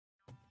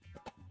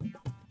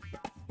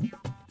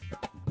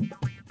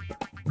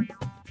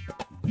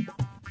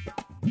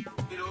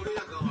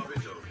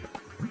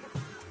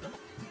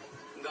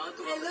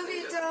Hello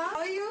बेटा, how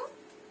are you?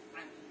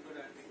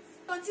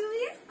 कौन सी movie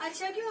है?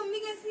 अच्छा की मम्मी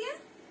कैसी है?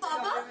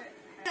 पापा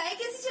पढ़ाई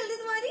कैसी चल रही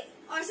तुम्हारी?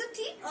 और सब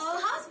ठीक?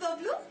 हाँ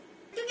बबलू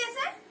तू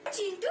कैसा है?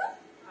 चिंटू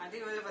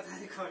आंटी मुझे पता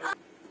नहीं कौन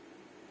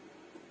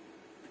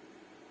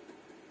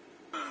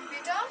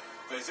बेटा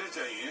पैसे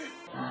चाहिए।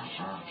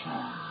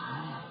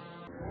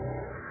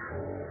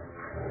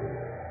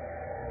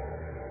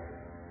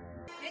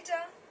 बेटा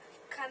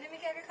खाने में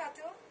क्या क्या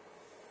खाते हो?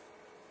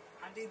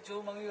 आंटी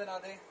जो मम्मी बना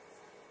दे।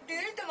 Do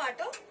you eat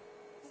tomato?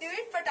 Do you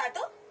eat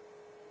potato?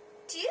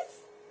 चीज?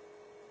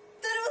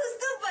 तरबूज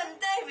तो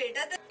बनता है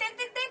बेटा। Take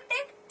take take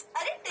take.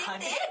 अरे टेक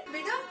टेक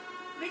बेटा।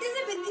 बेटा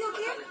इसे बिंदी हो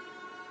गया?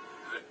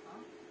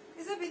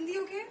 इसे बिंदी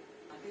हो गया?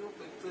 आंटी वो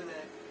पिंपल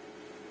है।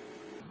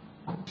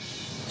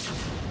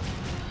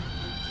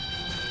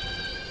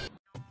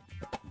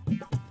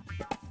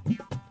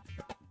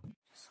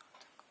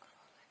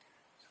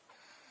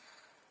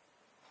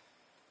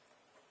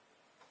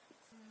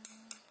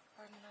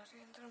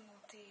 Narendra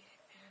Modi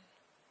N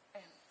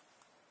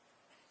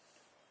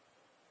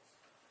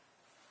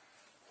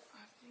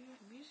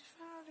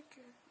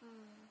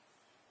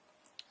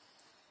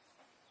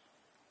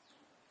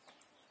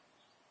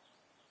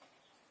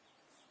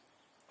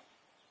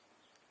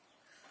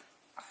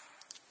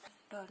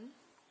ton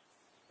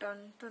ton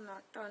टना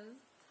टन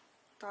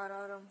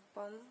तारारम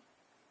पम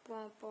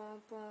पम पम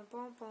पम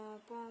पम पम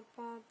पम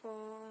पम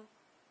पम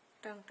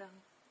टंग टंग।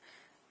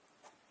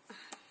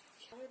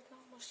 क्या इतना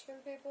मुश्किल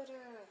पेपर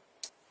है?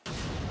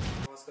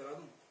 पास करा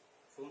दूं?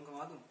 फोन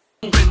कमा दूं?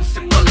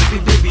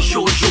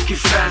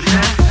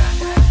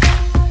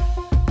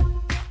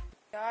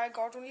 I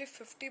got only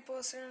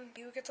 50%.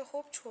 यू के तो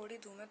होप छोड़ ही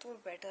दूं मैं, तो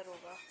बेटर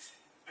होगा।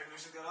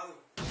 एडमिशन करा दूं?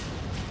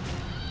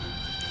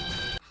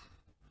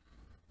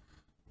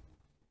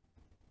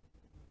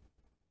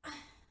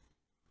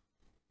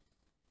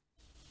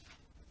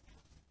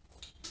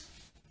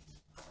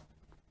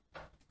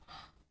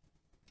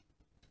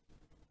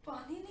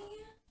 पानी नहीं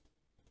है,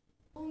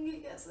 होंगे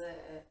कैसे?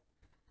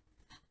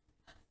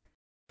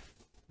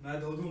 मैं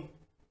धो दूं?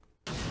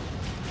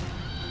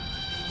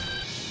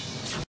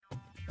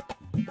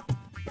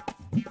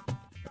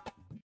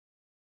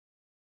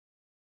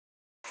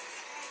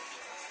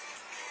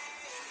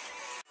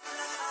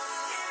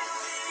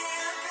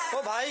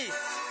 ओ भाई,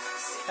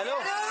 हेलो,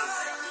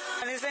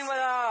 एनीथिंग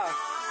बता।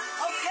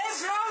 ओके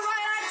ब्रो,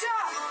 भाई आजा।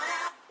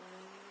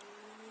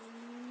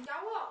 क्या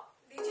हुआ?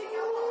 डीजे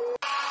क्या हुआ?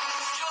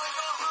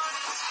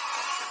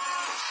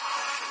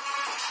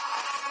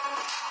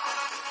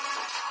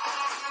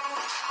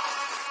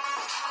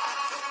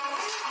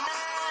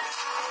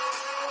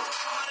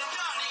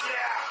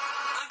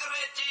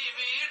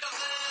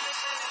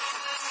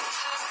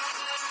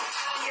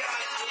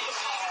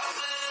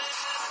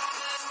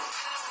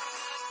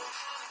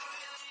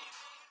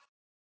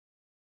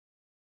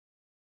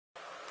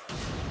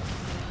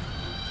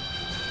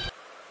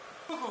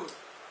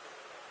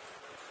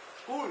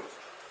 Cool.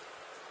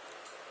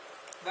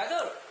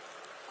 Weather.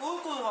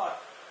 Cool hot.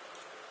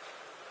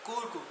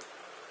 Cool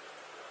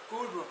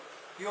bro.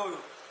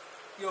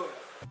 Yo.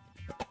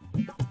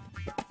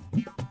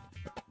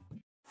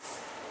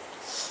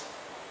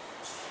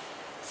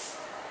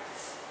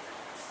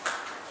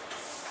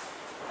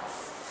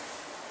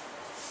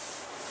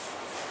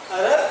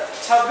 अरे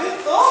 26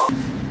 तो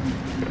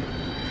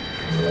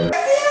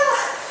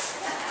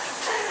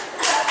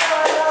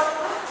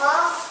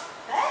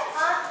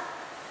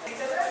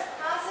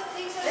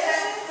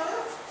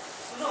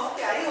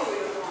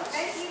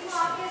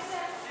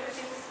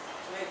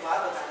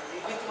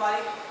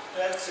तुम्हारी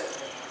 12th चल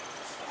रही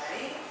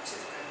है, अच्छे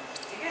से करनी है,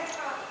 ठीक है?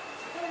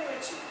 ठीक है मेरी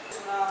बच्ची।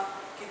 सुना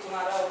कि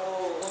तुम्हारा वो हो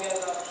गया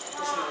था,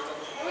 कुछ नहीं होता,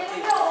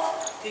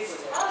 ठीक हो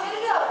जाएगा। मिल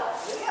गया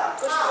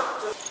कुछ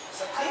नहीं,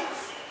 सब ठीक,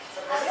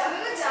 सब बढ़िया। अभी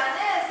तो जाना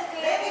है ऐसे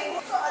कहीं। नहीं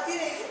वो तो आती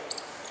रहेगी।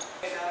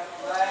 बेटा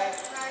बाय।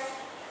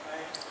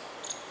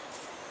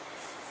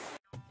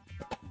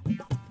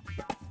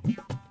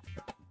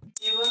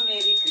 वो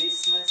मेरी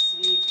क्रिसमस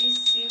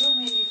स्वीट, वो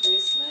मेरी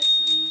क्रिसमस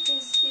स्वीट,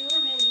 वो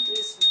मेरी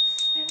Christmas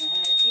and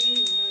happy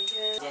new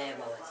year. जय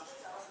बाबा जी।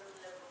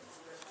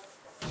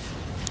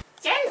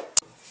 चल।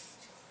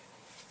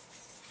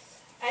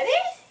 अरे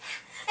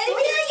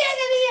भैया क्या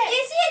कर रही है?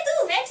 कैसी है तू?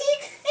 मैं ठीक।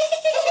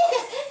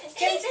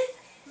 चल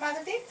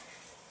मांगो देख।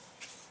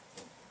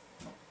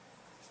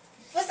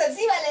 वो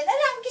सब्जी वाले ना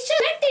राम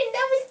किशोर,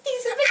 टिंडा मुझे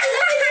 30 रुपए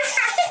किलो।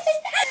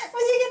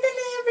 मुझे कहते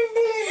नहीं है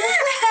भिंडी ले लो।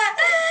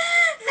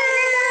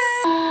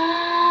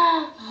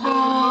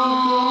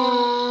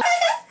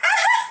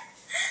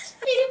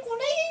 मेरे को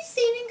ना ये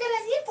सेविंग करा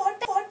दी है, बहुत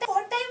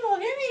टाइम हो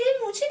गया, मेरे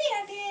मुझे नहीं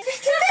आती है।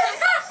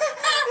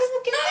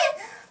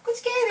 कुछ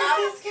कह रही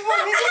थी इसके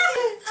बारे में।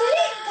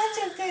 चलिए घर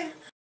चलते हैं।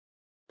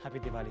 Happy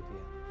Diwali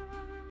Priya.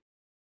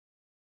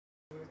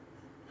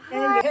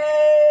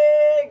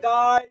 Hey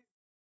guys.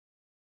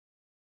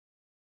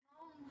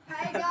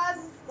 Hi guys.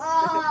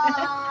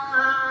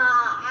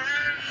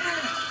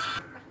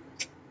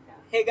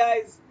 Hey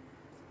guys.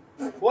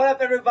 What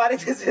up everybody?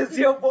 This is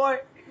your boy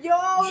Yo,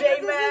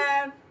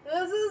 J-Man.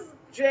 this is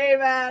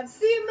J-Man.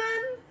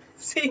 Seaman.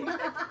 See?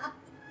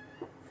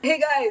 Hey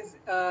guys,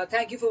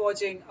 thank you for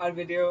watching our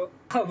video.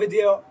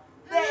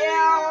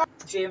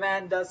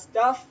 J-Man does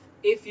stuff.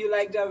 If you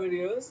liked our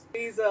videos,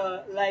 please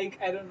like,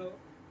 I don't know,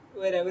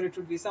 wherever it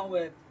would be,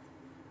 somewhere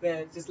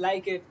there, just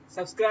like it,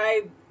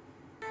 subscribe.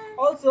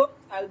 Also,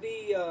 I'll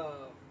be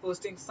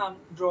posting some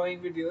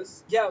drawing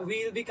videos. Yeah,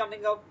 we'll be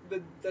coming up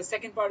with the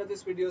second part of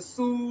this video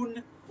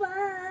soon.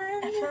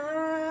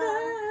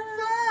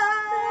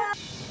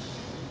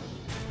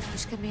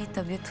 आजकल मेरी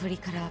तबीयत थोड़ी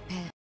खराब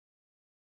है